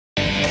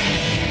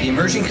The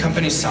Emerging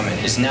Companies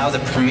Summit is now the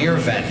premier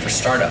event for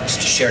startups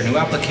to share new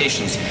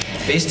applications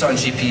based on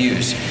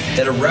GPUs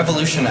that are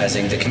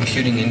revolutionizing the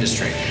computing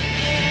industry.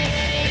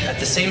 At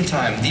the same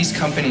time, these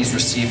companies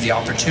receive the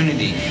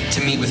opportunity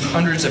to meet with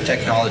hundreds of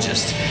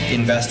technologists,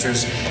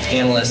 investors,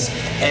 analysts,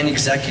 and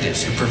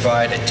executives who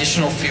provide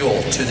additional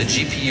fuel to the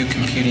GPU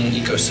computing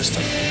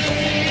ecosystem.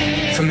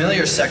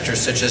 Familiar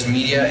sectors such as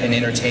media and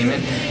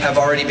entertainment have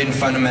already been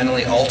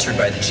fundamentally altered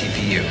by the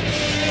GPU.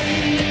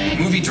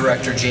 Movie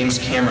director James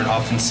Cameron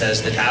often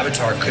says that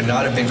Avatar could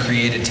not have been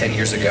created 10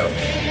 years ago.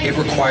 It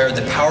required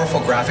the powerful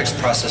graphics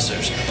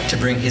processors to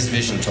bring his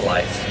vision to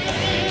life.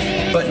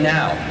 But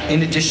now,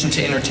 in addition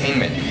to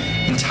entertainment,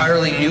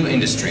 entirely new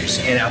industries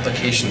and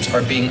applications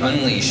are being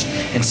unleashed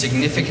and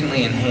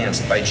significantly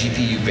enhanced by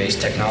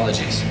GPU-based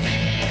technologies.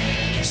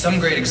 Some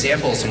great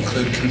examples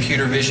include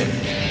computer vision,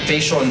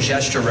 facial and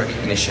gesture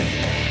recognition,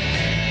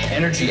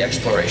 energy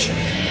exploration,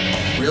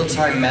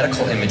 real-time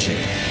medical imaging,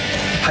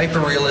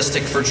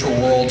 hyper-realistic virtual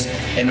worlds,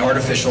 and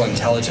artificial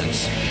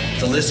intelligence.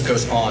 The list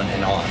goes on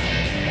and on.